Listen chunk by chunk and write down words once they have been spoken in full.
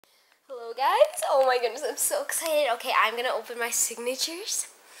Hello guys, oh my goodness, I'm so excited. Okay, I'm gonna open my signatures.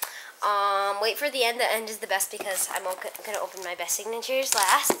 Wait for the end is the best because I'm gonna open my best signatures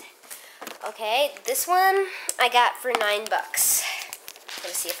last. Okay, this one I got for $9. Let's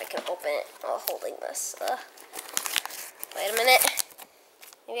see if I can open it while holding this. Wait a minute.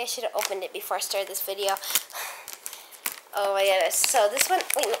 Maybe I should have opened it before I started this video. Oh my goodness. So this one,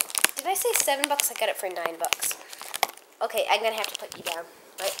 wait, no, did I say $7? I got it for $9. Okay, I'm gonna have to put you down,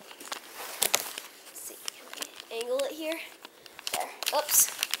 right? Let's see, can I angle it here? There. Oops.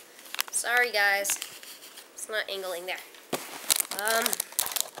 Sorry guys. It's not angling there. I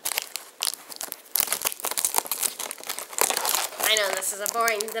know this is the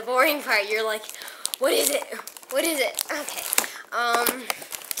boring part. You're like, what is it? What is it? Okay.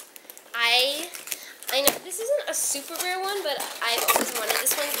 I know this isn't a super rare one, but I've always wanted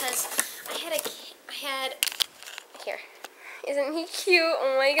this one because here. Isn't he cute?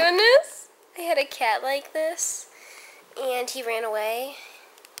 Oh my goodness. I had a cat like this, and he ran away.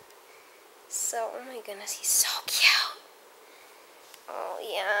 So, oh my goodness, he's so cute. Oh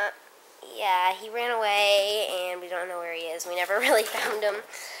yeah. Yeah, he ran away, and we don't know where he is. We never really found him.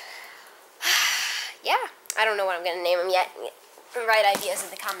 Yeah, I don't know what I'm going to name him yet. Write ideas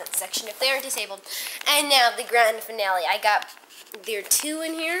in the comments section if they aren't disabled. And now the grand finale. There are 2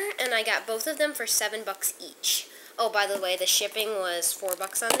 in here, and I got both of them for $7 each. Oh, by the way, the shipping was $4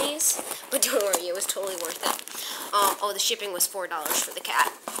 on these, but don't worry, it was totally worth it. Oh, the shipping was $4 for the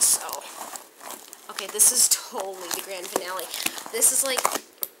cat, so. Okay, this is totally the grand finale. This is like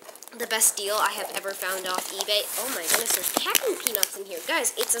the best deal I have ever found off eBay. Oh my goodness, there's packing peanuts in here.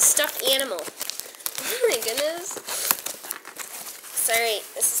 Guys, it's a stuffed animal. Oh my goodness. Sorry,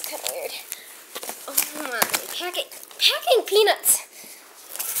 this is kind of weird. Oh my, packing peanuts.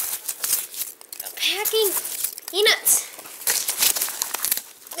 Packing peanuts.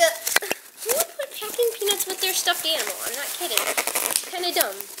 Who would put packing peanuts with their stuffed animal? I'm not kidding. It's kind of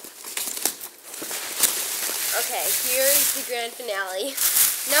dumb. Okay, here's the grand finale.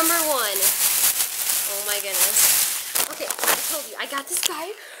 Number 1. Oh my goodness. Okay, I told you, I got this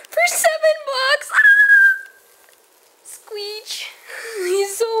guy for $7. Squeech.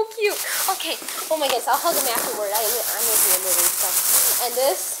 He's so cute. Okay, oh my goodness, I'll hug him afterward. I'm making a movie, so. And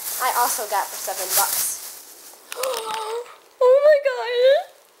this, I also got for $7. Oh my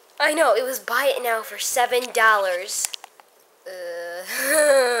god. I know, it was buy it now for $7.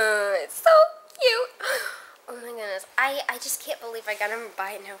 It's so cute. Oh my goodness, I just can't believe I got him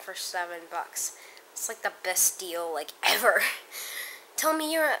buy it now for $7. It's like the best deal, like, ever. Tell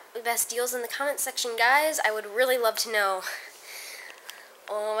me your best deals in the comment section, guys. I would really love to know.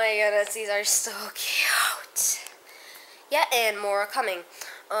 Oh my goodness, these are so cute. Yeah, and more are coming.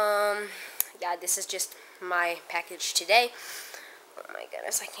 Yeah, this is just my package today. Oh my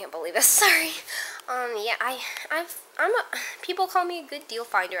goodness, I can't believe it. Sorry. Yeah, people call me a good deal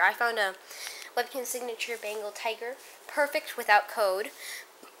finder. I found a Webkinz Signature Bengal Tiger, perfect without code,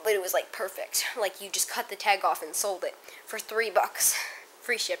 but it was like perfect. Like you just cut the tag off and sold it for $3,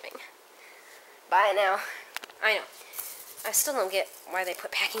 free shipping. Buy it now. I know. I still don't get why they put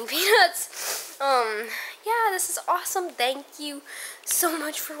packing peanuts. Yeah, this is awesome. Thank you so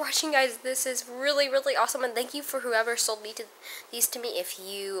much for watching, guys. This is really, really awesome, and thank you for whoever sold these to me if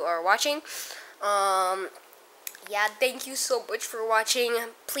you are watching. Yeah, thank you so much for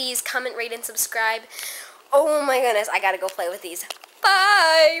watching. Please comment, rate, and subscribe. Oh my goodness, I gotta go play with these.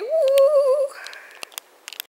 Bye! Woo!